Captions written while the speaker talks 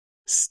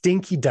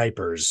Stinky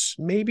diapers,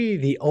 maybe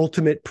the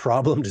ultimate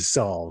problem to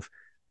solve.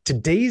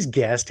 Today's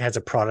guest has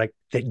a product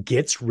that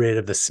gets rid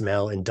of the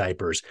smell in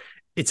diapers.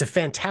 It's a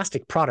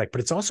fantastic product,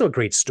 but it's also a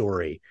great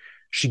story.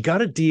 She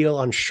got a deal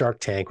on Shark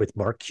Tank with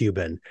Mark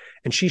Cuban,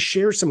 and she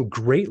shares some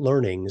great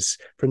learnings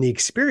from the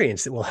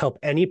experience that will help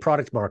any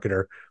product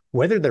marketer,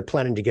 whether they're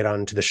planning to get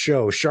onto the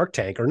show Shark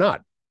Tank or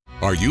not.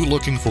 Are you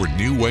looking for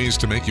new ways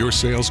to make your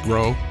sales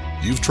grow?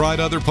 You've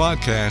tried other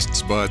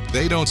podcasts, but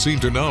they don't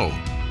seem to know.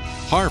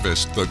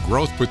 Harvest the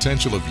growth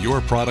potential of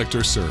your product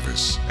or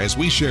service as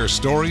we share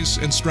stories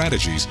and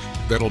strategies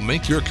that'll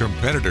make your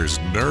competitors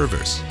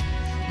nervous.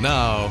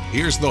 Now,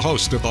 here's the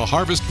host of the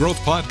Harvest Growth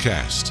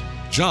Podcast,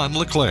 John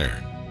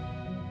LeClaire.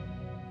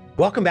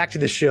 Welcome back to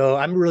the show.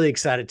 I'm really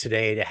excited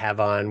today to have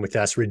on with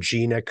us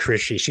Regina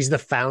Crisci. She's the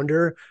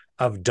founder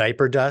of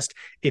Diaper Dust.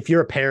 If you're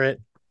a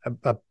parent,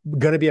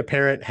 going to be a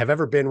parent, have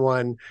ever been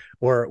one,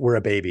 or we're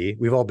a baby,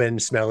 we've all been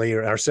smelly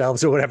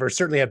ourselves or whatever,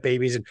 certainly have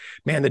babies. And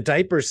man, the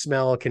diaper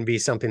smell can be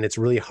something that's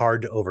really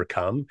hard to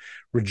overcome.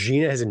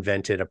 Regina has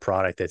invented a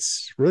product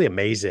that's really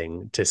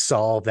amazing to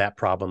solve that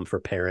problem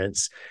for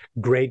parents.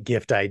 Great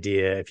gift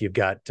idea if you've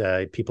got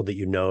people that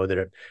you know that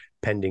are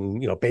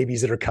pending,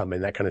 babies that are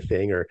coming, that kind of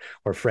thing,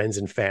 or friends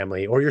and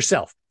family, or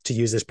yourself to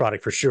use this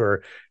product for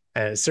sure.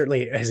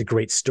 Certainly has a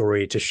great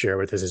story to share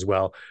with us as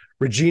well.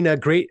 Regina,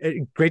 great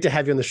to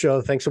have you on the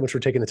show. Thanks so much for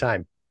taking the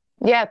time.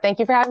 Yeah, thank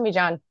you for having me,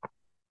 John.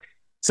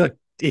 So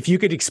if you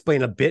could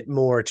explain a bit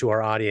more to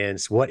our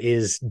audience, what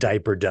is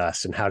Diaper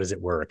Dust and how does it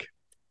work?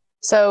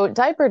 So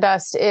Diaper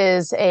Dust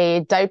is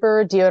a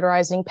diaper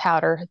deodorizing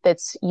powder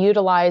that's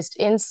utilized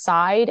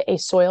inside a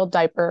soiled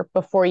diaper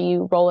before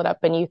you roll it up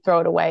and you throw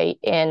it away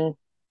in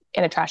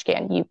a trash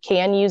can. You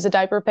can use a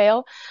diaper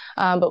pail,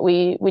 but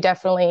we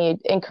definitely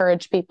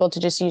encourage people to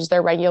just use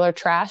their regular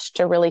trash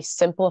to really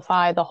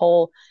simplify the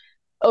whole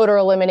odor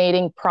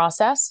eliminating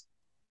process.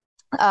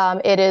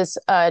 It is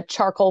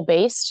charcoal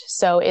based,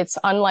 so it's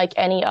unlike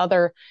any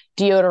other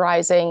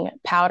deodorizing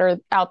powder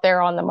out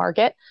there on the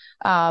market.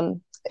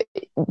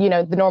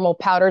 The normal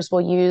powders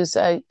will use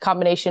a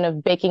combination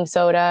of baking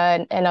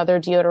soda and other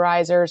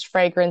deodorizers,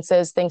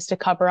 fragrances, things to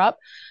cover up.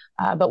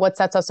 But what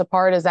sets us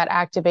apart is that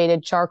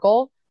activated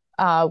charcoal.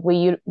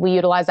 We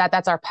utilize that.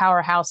 That's our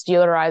powerhouse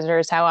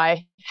deodorizer is how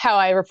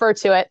I refer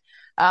to it.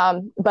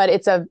 But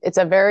it's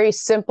a very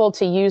simple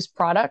to use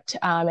product.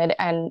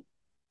 And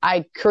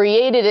I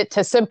created it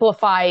to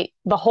simplify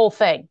the whole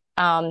thing,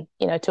 to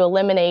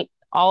eliminate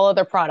all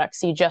other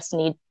products. You just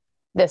need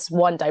this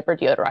one diaper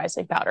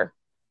deodorizing powder.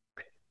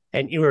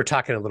 And you were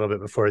talking a little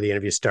bit before the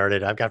interview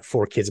started. I've got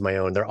 4 kids of my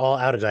own. They're all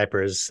out of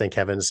diapers, thank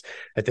heavens,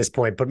 at this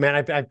point. But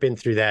man, I've been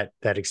through that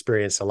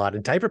experience a lot.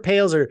 And diaper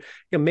pails are,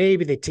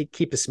 maybe they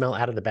keep the smell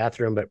out of the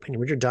bathroom, but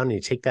when you're done and you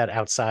take that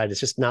outside,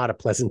 it's just not a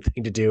pleasant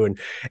thing to do. And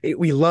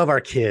we love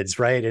our kids,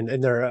 right?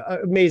 And they're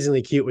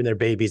amazingly cute when they're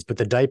babies, but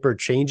the diaper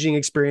changing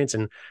experience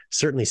and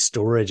certainly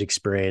storage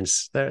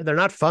experience, they're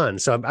not fun.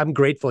 So I'm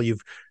grateful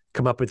you've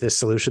come up with this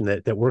solution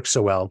that works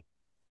so well.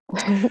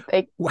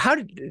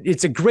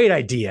 It's a great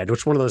idea.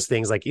 It's one of those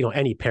things like,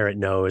 any parent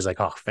knows like,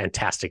 oh,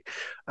 fantastic.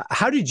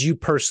 How did you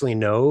personally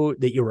know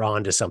that you were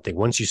onto something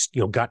once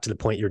you got to the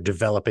point you're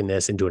developing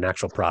this into an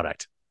actual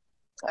product?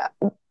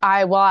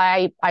 I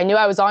knew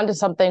I was onto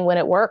something when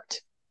it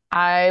worked.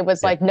 I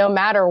was like, no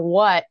matter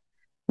what,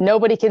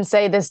 nobody can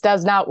say this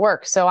does not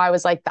work. So I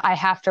was like, I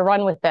have to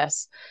run with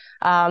this.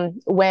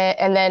 And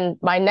then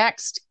my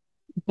next,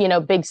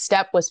 big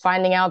step was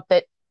finding out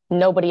that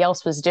nobody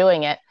else was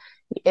doing it.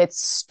 It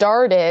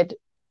started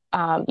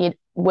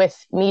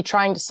with me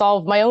trying to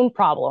solve my own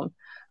problem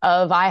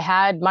of I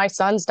had my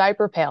son's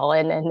diaper pail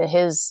and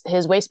his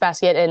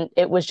wastebasket, and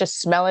it was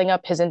just smelling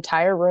up his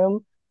entire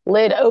room,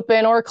 lid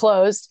open or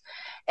closed.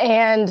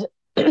 And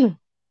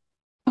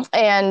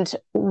and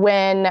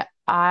when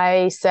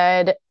I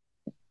said,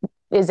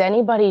 is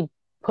anybody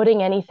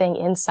putting anything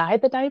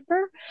inside the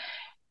diaper?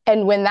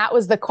 And when that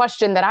was the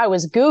question that I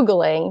was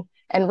Googling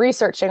and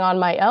researching on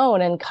my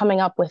own and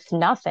coming up with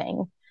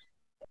nothing,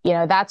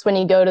 that's when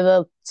you go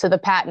to the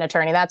patent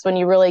attorney. That's when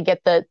you really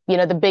get the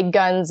big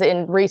guns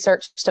in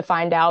research to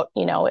find out,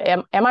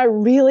 am I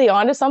really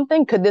onto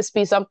something? Could this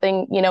be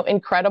something,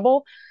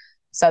 incredible?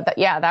 So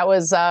that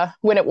was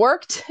when it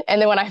worked.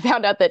 And then when I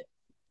found out that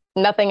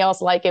nothing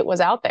else like it was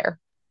out there.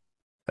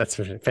 That's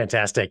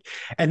fantastic.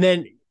 And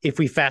then if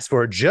we fast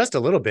forward just a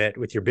little bit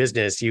with your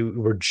business, you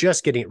were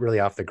just getting it really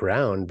off the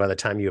ground by the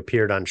time you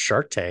appeared on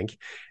Shark Tank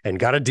and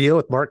got a deal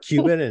with Mark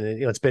Cuban.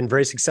 And it's been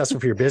very successful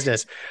for your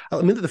business.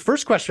 The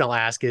first question I'll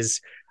ask is,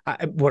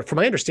 from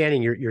my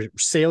understanding, your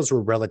sales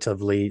were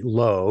relatively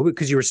low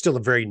because you were still a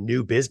very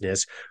new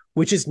business,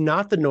 which is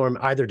not the norm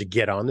either to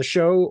get on the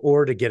show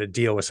or to get a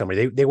deal with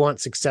somebody. They want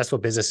successful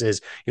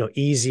businesses,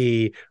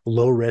 easy,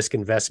 low risk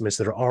investments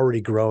that are already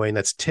growing.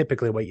 That's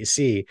typically what you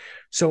see.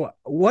 So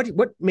what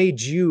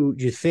made you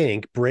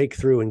think break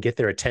through and get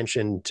their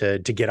attention to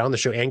get on the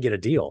show and get a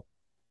deal?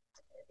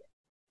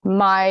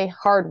 My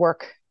hard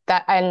work.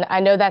 And I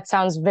know that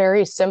sounds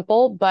very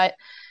simple, but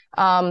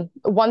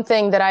one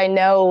thing that I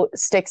know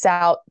sticks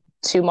out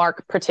to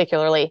Mark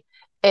particularly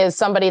is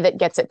somebody that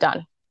gets it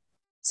done,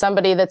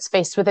 somebody that's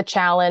faced with a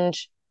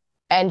challenge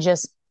and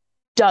just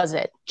does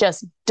it,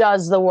 just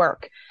does the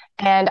work.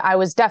 And I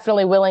was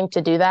definitely willing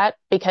to do that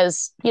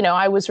because,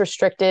 I was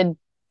restricted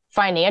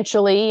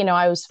financially,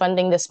 I was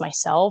funding this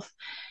myself.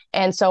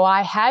 And so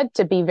I had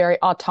to be very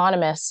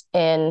autonomous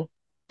in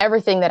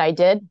everything that I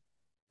did.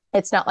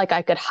 It's not like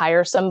I could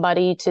hire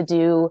somebody to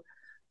do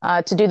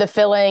the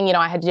filling.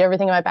 I had to do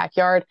everything in my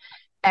backyard.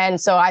 And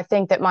so I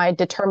think that my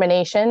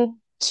determination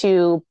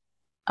to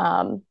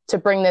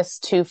bring this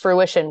to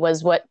fruition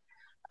was what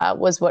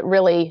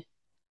really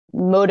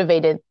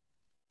motivated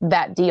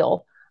that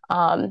deal.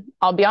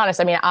 I'll be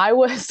honest. I mean, I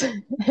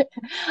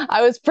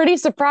was pretty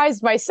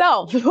surprised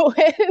myself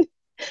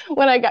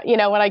when I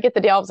get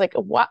the deal. I was like,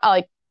 wow,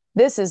 like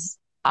this is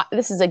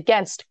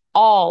against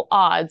all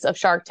odds of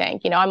Shark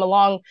Tank. I'm a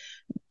long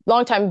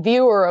time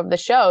viewer of the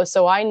show,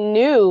 so I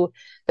knew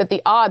that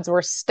the odds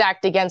were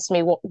stacked against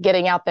me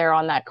getting out there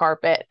on that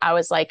carpet. I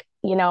was like,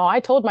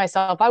 I told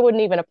myself I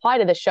wouldn't even apply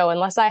to the show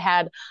unless I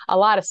had a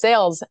lot of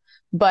sales.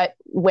 But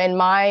when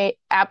my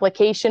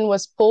application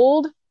was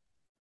pulled,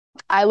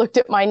 I looked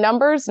at my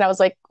numbers and I was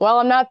like, well,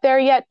 I'm not there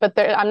yet, but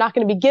I'm not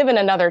going to be given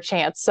another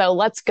chance. So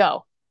let's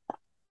go.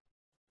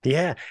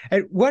 Yeah.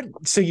 And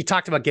so you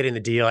talked about getting the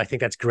deal. I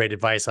think that's great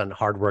advice on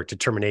hard work,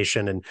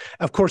 determination, and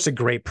of course, a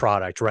great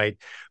product, right?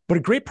 But a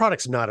great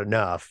product's not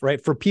enough,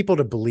 right? For people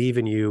to believe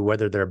in you,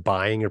 whether they're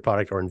buying your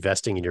product or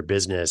investing in your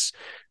business,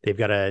 they've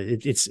got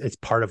it's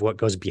part of what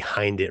goes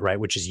behind it, right?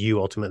 Which is you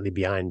ultimately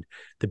behind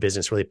the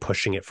business, really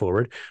pushing it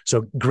forward.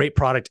 So great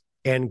product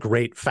and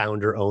great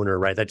founder owner,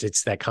 right?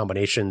 It's that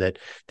combination that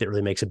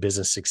really makes a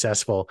business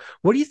successful.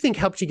 What do you think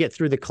helped you get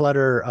through the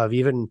clutter of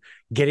even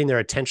getting their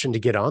attention to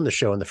get on the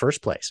show in the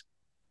first place?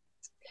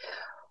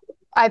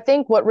 I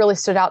think what really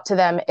stood out to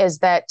them is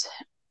that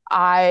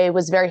I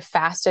was very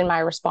fast in my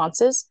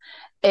responses.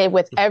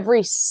 With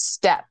every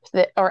step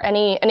or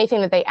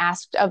anything that they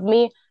asked of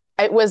me,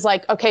 it was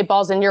like, okay,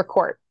 ball's in your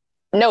court.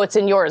 No, it's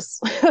in yours.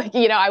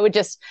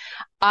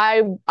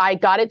 I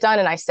got it done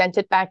and I sent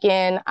it back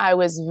in. I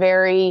was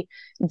very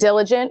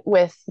diligent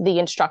with the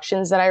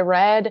instructions that I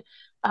read.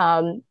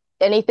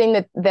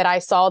 Anything that I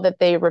saw that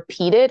they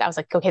repeated, I was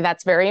like, okay,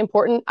 that's very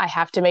important. I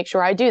have to make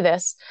sure I do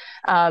this.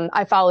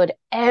 I followed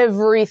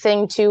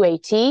everything to a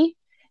T.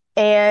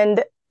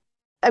 And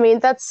I mean,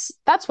 that's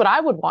what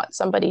I would want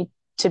somebody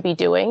to be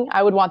doing.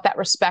 I would want that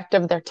respect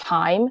of their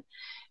time.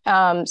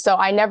 So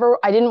I never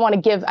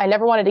wanted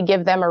to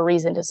give them a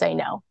reason to say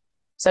no.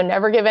 So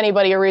never give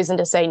anybody a reason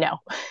to say no.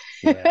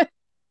 Yeah.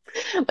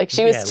 Like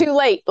she was too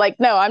late. Like,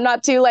 no, I'm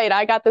not too late.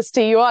 I got this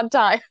to you on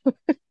time.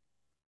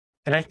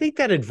 And I think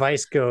that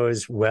advice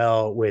goes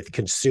well with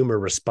consumer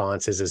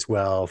responses as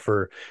well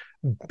for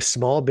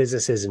small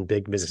businesses and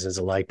big businesses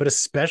alike, but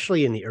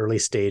especially in the early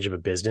stage of a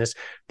business,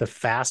 the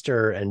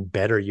faster and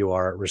better you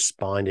are at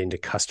responding to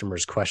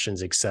customers'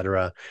 questions, et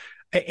cetera.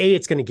 A,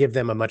 it's going to give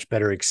them a much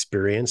better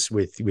experience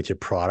with your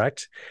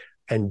product.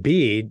 And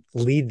B,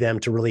 lead them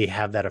to really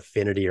have that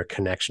affinity or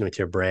connection with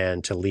your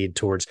brand, to lead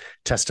towards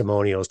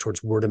testimonials,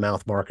 towards word of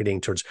mouth marketing,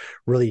 towards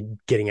really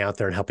getting out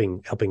there and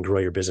helping grow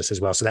your business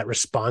as well. So that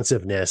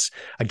responsiveness,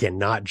 again,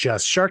 not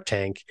just Shark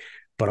Tank,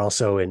 but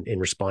also in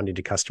responding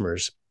to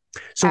customers.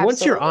 So Absolutely.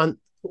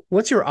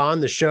 once you're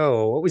on the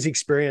show, what was the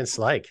experience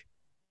like?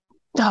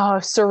 Oh,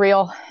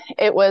 surreal.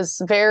 It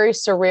was very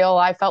surreal.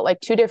 I felt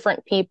like two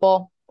different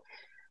people.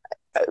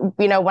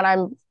 When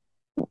I'm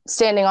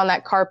standing on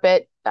that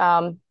carpet,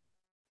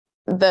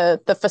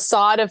 the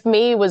facade of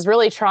me was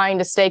really trying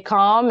to stay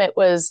calm. It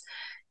was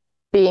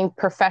being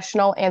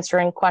professional,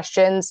 answering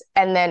questions.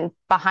 And then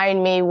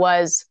behind me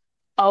was,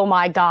 oh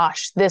my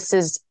gosh, this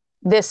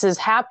is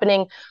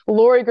happening.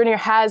 Lori Grenier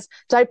has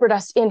Diaper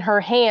Dust in her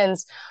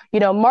hands.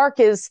 Mark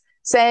is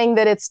saying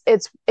that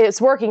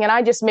it's working. And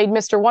I just made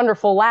Mr.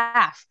 Wonderful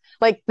laugh.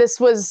 Like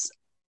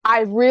I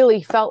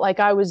really felt like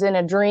I was in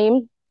a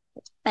dream,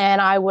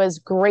 and I was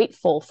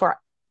grateful for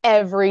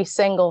every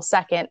single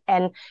second.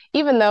 And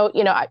even though,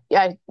 I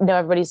know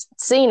everybody's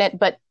seen it,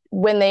 but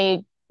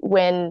when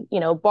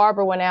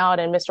Barbara went out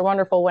and Mr.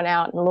 Wonderful went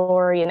out and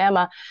Lori and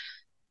Emma,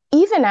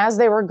 even as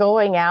they were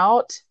going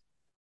out,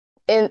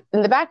 in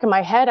the back of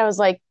my head, I was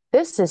like,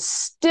 this is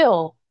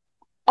still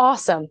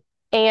awesome.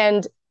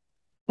 And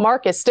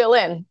Mark is still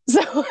in.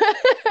 So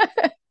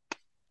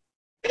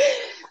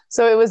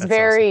it was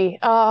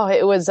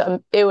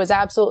awesome. It was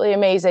absolutely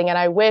amazing. And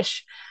I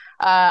wish,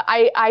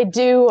 I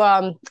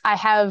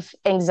have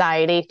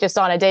anxiety just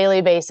on a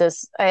daily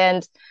basis.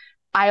 And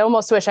I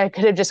almost wish I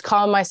could have just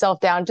calmed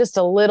myself down just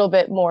a little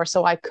bit more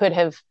so I could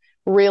have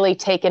really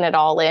taken it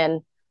all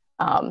in.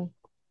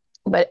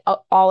 But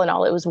all in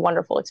all, it was a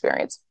wonderful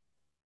experience.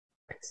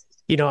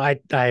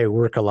 I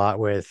work a lot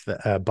with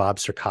Bob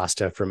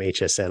Circosta from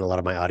HSN. A lot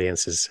of my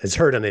audience has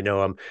heard him. They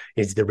know him.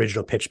 He's the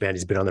original pitch man.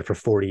 He's been on there for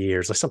 40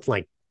 years, like something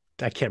like,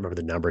 I can't remember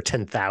the number,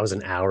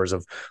 10,000 hours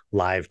of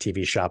live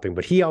TV shopping.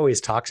 But he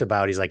always talks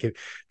about, he's like,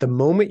 the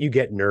moment you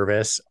get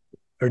nervous,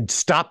 or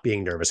stop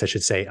being nervous, I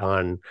should say,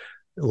 on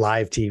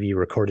live TV,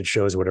 recorded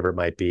shows, whatever it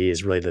might be,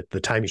 is really the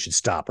time you should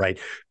stop, right?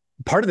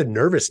 part of the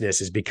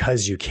nervousness is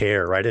because you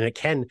care, right? And it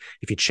can,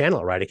 if you channel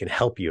it right, it can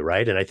help you,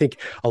 right? And I think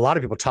a lot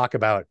of people talk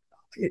about,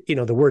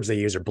 the words they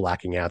use are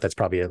blacking out. That's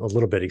probably a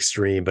little bit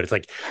extreme, but it's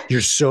like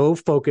you're so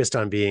focused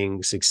on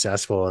being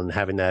successful and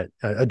having that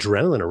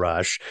adrenaline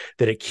rush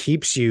that it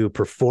keeps you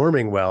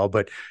performing well,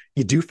 but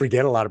you do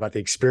forget a lot about the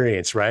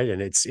experience, right?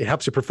 And it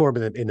helps you perform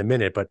in the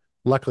minute, but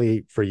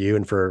luckily for you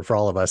and for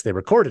all of us, they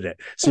recorded it.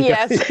 So you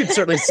can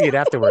certainly see it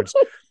afterwards.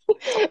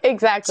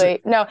 Exactly.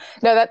 No,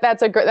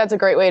 that's a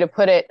great way to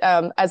put it.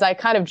 As I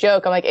kind of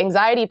joke, I'm like,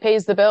 anxiety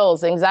pays the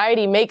bills.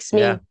 Anxiety makes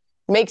me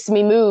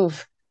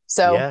move.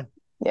 So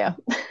yeah.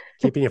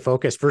 Keeping you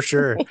focused for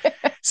sure.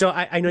 So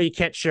I know you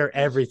can't share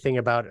everything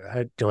about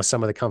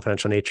some of the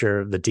confidential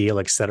nature of the deal,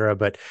 et cetera,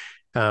 but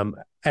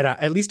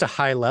at least a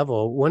high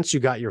level, once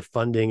you got your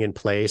funding in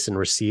place and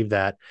received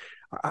that,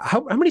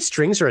 how many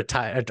strings are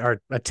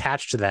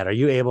attached to that? Are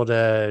you able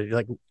to,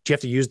 do you have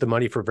to use the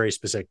money for a very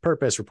specific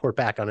purpose, report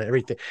back on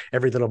everything,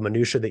 every little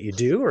minutia that you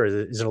do, or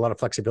is there a lot of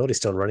flexibility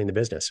still in running the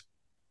business?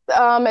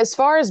 As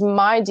far as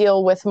my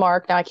deal with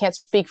Mark, now I can't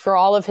speak for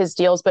all of his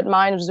deals, but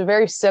mine was a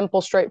very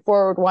simple,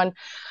 straightforward one.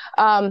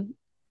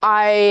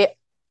 I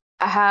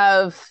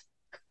have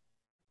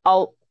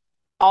all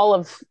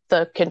of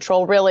the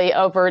control really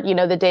over,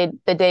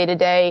 the day to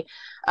day.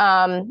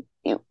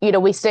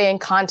 We stay in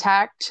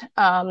contact,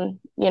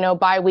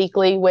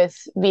 bi-weekly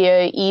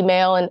via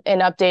email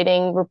and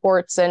updating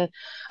reports and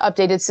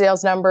updated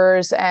sales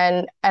numbers.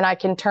 And I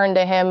can turn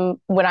to him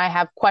when I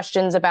have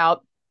questions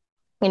about,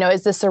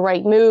 is this the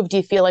right move? Do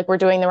you feel like we're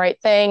doing the right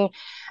thing?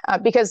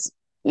 Because,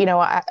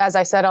 as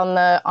I said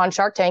on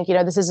Shark Tank,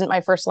 this isn't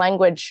my first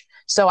language.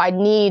 So I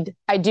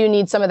do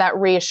need some of that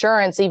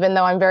reassurance, even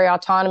though I'm very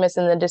autonomous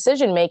in the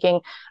decision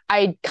making.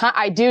 I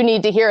do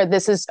need to hear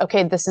this is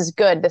okay. This is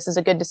good. This is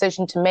a good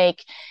decision to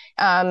make.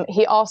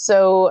 He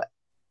also,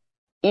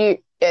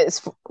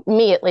 is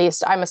me at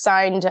least, I'm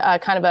assigned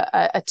kind of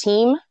a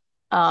team.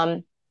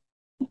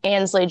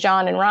 Ansley,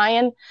 John, and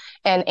Ryan.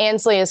 And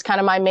Ansley is kind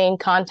of my main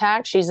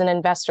contact. She's an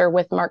investor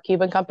with Mark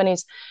Cuban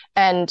Companies.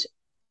 And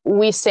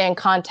we stay in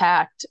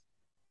contact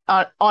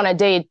on a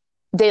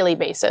daily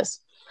basis.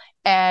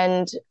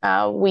 And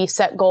we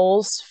set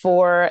goals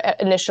for,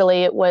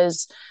 initially it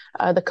was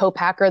the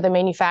co-packer, the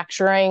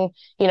manufacturing,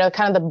 kind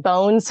of the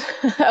bones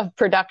of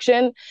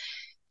production.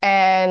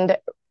 And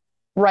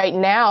right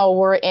now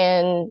we're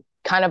in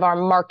kind of our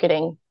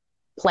marketing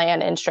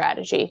plan and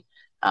strategy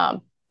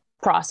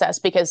process,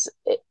 because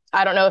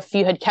I don't know if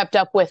you had kept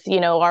up with,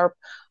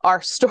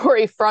 our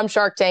story from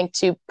Shark Tank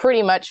to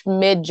pretty much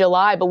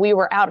mid-July, but we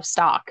were out of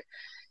stock.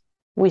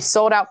 We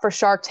sold out for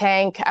Shark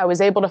Tank. I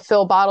was able to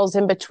fill bottles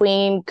in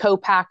between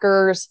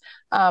co-packers,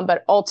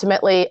 but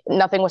ultimately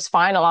nothing was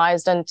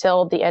finalized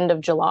until the end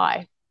of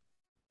July.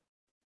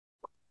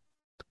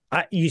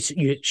 You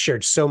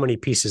shared so many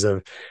pieces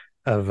of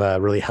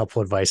really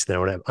helpful advice there. I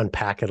want to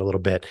unpack it a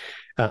little bit.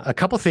 A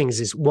couple things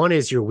is, one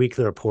is your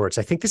weekly reports.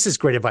 I think this is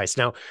great advice.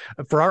 Now,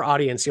 for our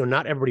audience,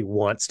 not everybody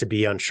wants to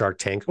be on Shark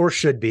Tank, or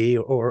should be,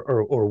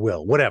 or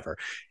will, whatever.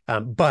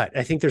 But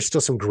I think there's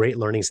still some great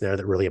learnings there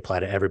that really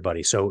apply to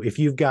everybody. So if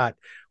you've got,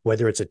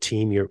 whether it's a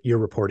team, you're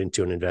reporting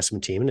to an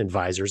investment team and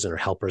advisors and are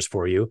helpers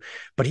for you,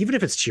 but even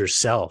if it's to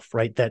yourself,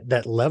 right?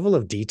 That level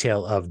of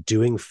detail of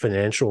doing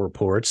financial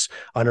reports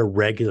on a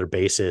regular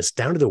basis,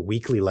 down to the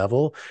weekly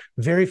level,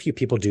 very few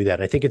people do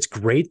that. I think it's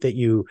great that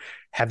you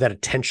have that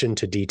attention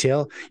to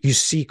detail. You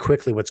see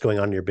quickly what's going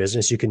on in your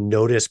business. You can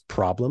notice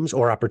problems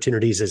or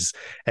opportunities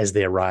as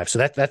they arrive. So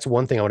that's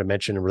one thing I want to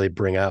mention and really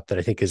bring up that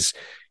I think is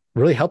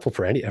really helpful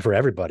for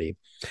everybody.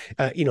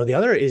 The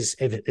other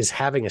is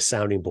having a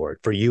sounding board.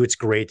 For you, it's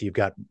great that you've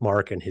got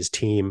Mark and his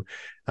team,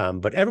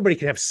 but everybody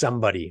can have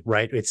somebody,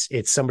 right?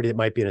 It's somebody that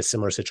might be in a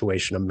similar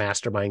situation, a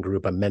mastermind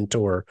group, a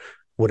mentor,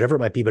 whatever it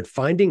might be, but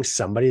finding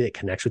somebody that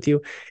connects with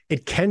you.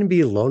 It can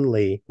be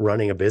lonely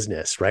running a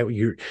business, right?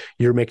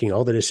 You're making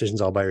all the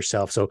decisions all by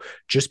yourself. So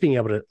just being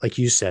able to, like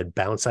you said,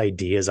 bounce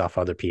ideas off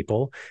other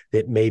people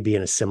that may be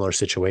in a similar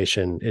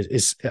situation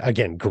is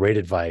again, great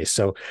advice.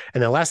 So,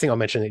 and the last thing I'll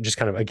mention, just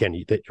kind of,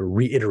 again, that you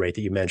reiterate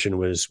that you mentioned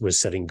was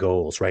setting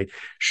goals, right?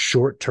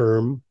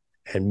 Short-term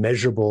and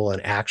measurable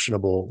and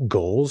actionable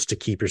goals to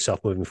keep yourself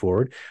moving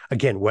forward.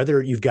 Again,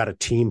 whether you've got a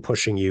team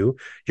pushing you,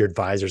 your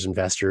advisors,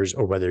 investors,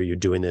 or whether you're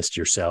doing this to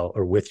yourself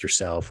or with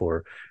yourself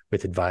or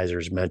with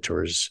advisors,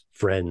 mentors,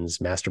 friends,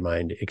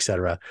 mastermind, et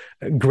cetera.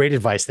 Great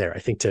advice there, I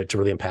think, to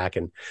really unpack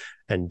and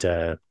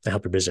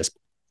help your business.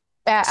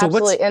 Yeah, so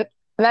absolutely. And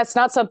that's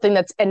not something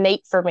that's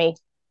innate for me.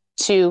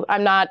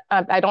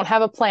 I don't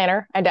have a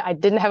planner. I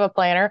didn't have a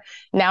planner.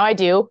 Now I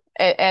do.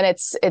 And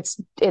it's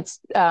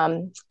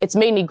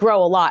made me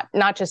grow a lot,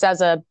 not just as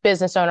a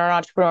business owner and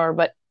entrepreneur,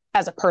 but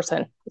as a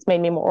person. It's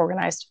made me more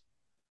organized.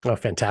 Oh,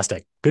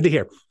 fantastic. Good to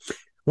hear.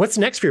 What's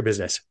next for your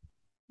business?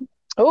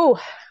 Oh,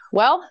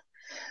 well,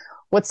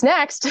 what's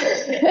next?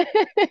 Is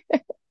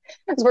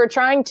we're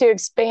trying to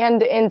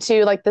expand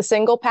into like the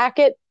single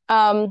packet,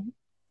 like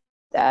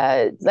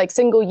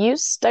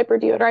single-use diaper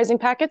deodorizing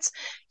packets,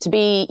 to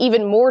be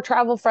even more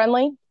travel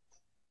friendly,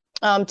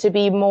 to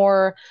be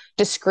more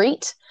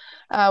discreet.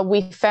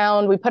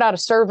 we put out a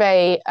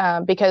survey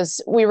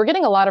because we were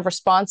getting a lot of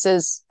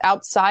responses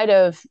outside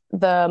of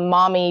the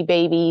mommy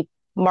baby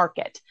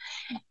market.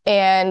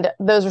 And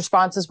those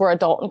responses were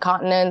adult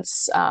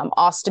incontinence,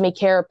 ostomy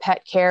care,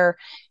 pet care.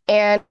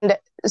 And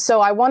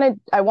so I want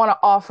to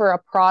offer a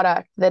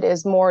product that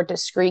is more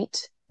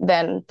discreet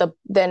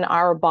than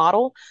our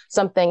bottle,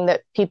 something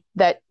that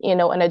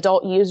an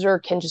adult user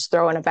can just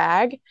throw in a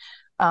bag,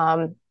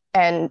 and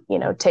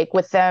take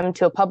with them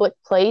to a public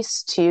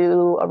place,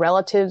 to a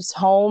relative's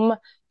home,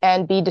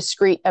 and be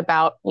discreet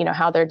about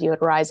how they're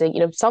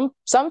deodorizing.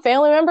 Some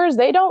family members,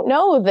 they don't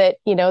know that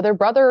their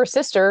brother or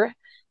sister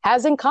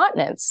has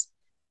incontinence.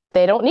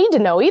 They don't need to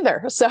know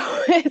either. So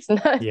it's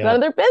none of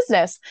their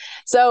business.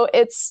 So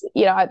it's,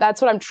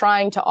 that's what I'm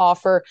trying to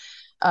offer,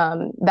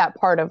 that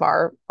part of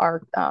our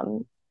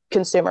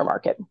consumer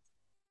market.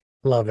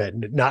 Love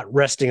it. Not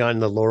resting on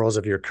the laurels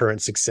of your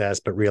current success,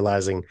 but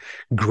realizing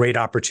great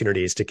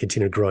opportunities to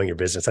continue growing your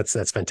business.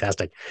 That's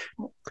fantastic.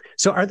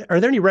 So are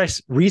there any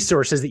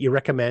resources that you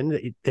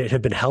recommend that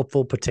have been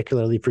helpful,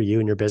 particularly for you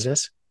and your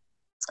business?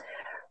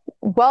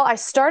 Well, I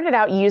started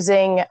out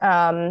using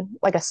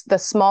the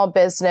small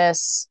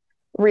business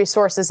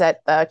resources at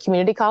the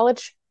community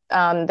college.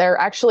 They're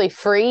actually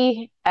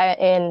free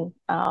in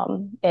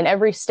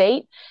every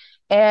state.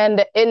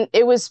 And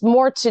it was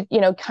more to,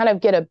 kind of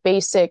get a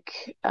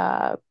basic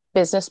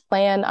business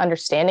plan,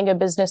 understanding a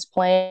business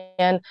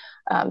plan,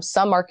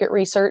 some market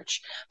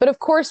research. But of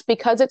course,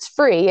 because it's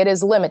free, it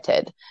is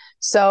limited.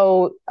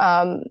 So,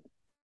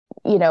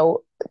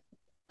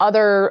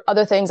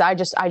 other things I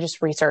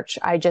just research.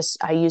 I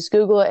use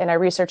Google and I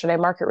research and I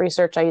market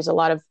research. I use a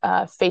lot of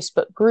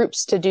Facebook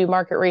groups to do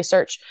market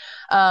research.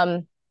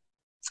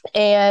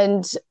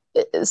 And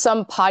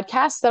some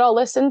podcasts that I'll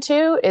listen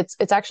to. It's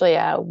actually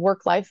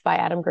Work Life by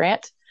Adam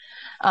Grant.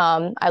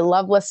 I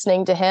love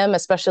listening to him,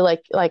 especially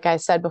like I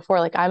said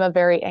before, I'm a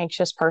very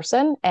anxious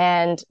person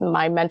and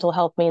my mental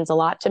health means a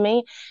lot to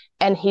me.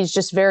 And he's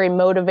just very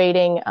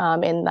motivating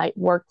in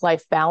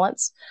work-life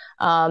balance.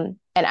 And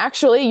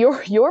actually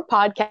your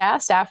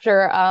podcast,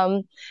 after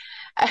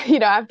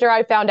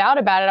I found out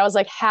about it, I was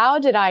like, how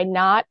did I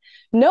not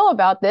know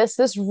about this?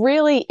 This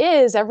really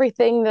is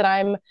everything that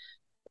I'm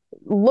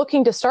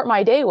looking to start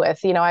my day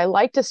with. I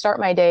like to start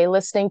my day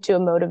listening to a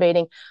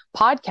motivating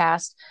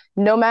podcast,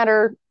 no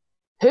matter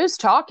who's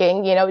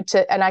talking,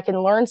 and I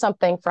can learn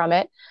something from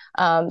it.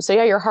 So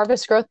yeah, your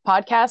Harvest Growth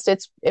podcast,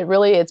 it's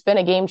been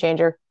a game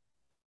changer.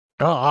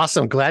 Oh,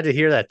 awesome. Glad to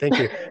hear that. Thank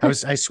you.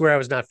 I swear I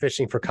was not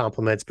fishing for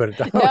compliments, but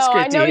no,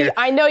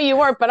 I know you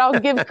weren't, but I'll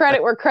give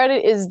credit where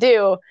credit is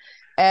due.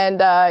 And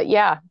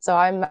so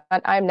I'm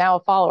now a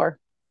follower.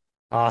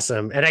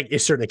 Awesome. And I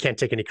certainly can't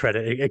take any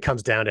credit. It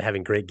comes down to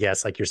having great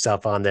guests like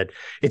yourself on that.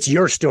 It's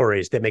your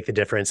stories that make the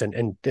difference.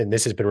 And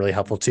this has been really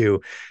helpful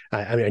too.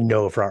 I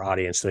know for our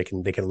audience, so they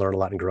can learn a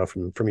lot and grow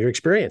from your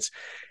experience.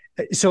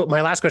 So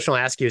my last question I'll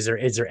ask you, is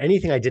there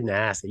anything I didn't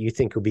ask that you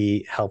think would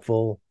be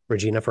helpful,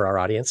 Regina, for our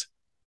audience?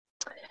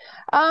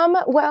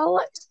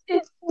 Well,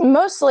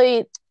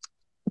 mostly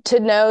to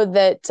know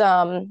that,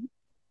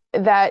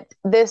 that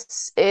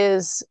this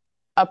is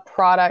a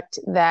product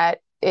that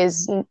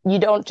you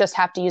don't just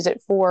have to use it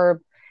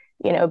for,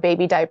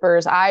 baby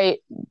diapers.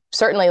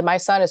 Certainly my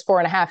son is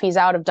 4.5. He's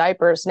out of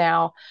diapers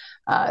now.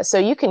 So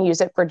you can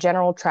use it for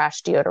general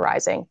trash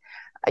deodorizing.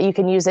 You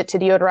can use it to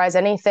deodorize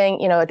anything,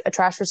 a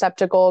trash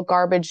receptacle,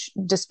 garbage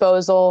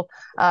disposal,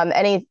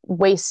 any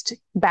waste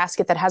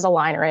basket that has a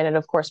liner in it,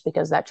 of course,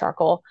 because that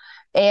charcoal.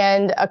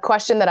 And a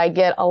question that I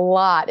get a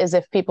lot is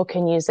if people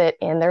can use it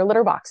in their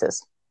litter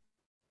boxes.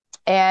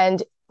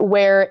 And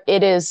where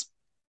it is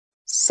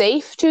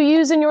safe to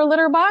use in your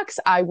litter box,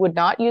 I would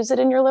not use it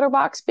in your litter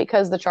box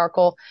because the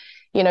charcoal,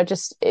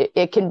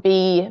 it can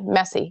be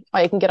messy.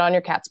 It can get on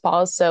your cat's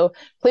paws. So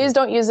please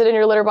don't use it in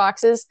your litter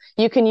boxes.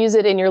 You can use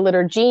it in your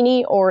litter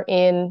genie or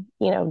in,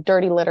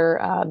 dirty litter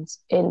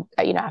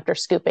after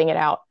scooping it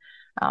out.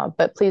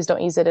 But please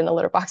don't use it in a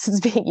litter box that's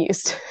being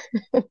used.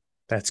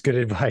 That's good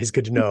advice.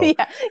 Good to know.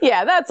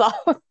 Yeah, that's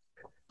all.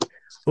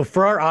 Well,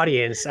 for our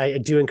audience, I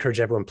do encourage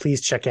everyone,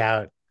 please check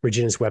out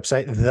Regina's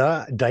website,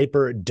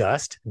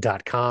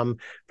 thediaperdust.com,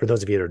 for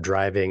those of you that are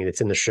driving, and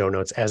it's in the show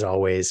notes as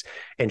always.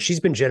 And she's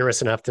been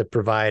generous enough to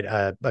provide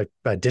a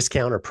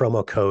discount or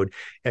promo code.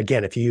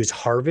 Again, if you use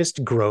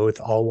Harvest Growth,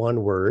 all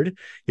one word,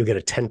 you'll get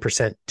a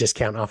 10%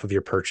 discount off of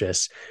your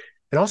purchase.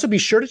 And also be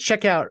sure to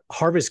check out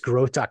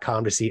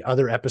harvestgrowth.com to see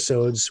other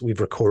episodes we've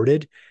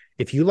recorded.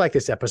 If you like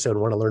this episode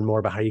and want to learn more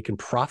about how you can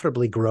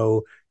profitably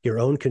grow your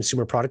own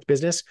consumer product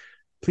business,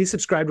 please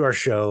subscribe to our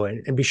show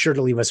and be sure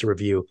to leave us a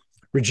review.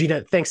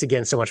 Regina, thanks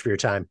again so much for your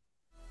time.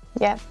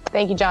 Yeah.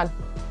 Thank you, John.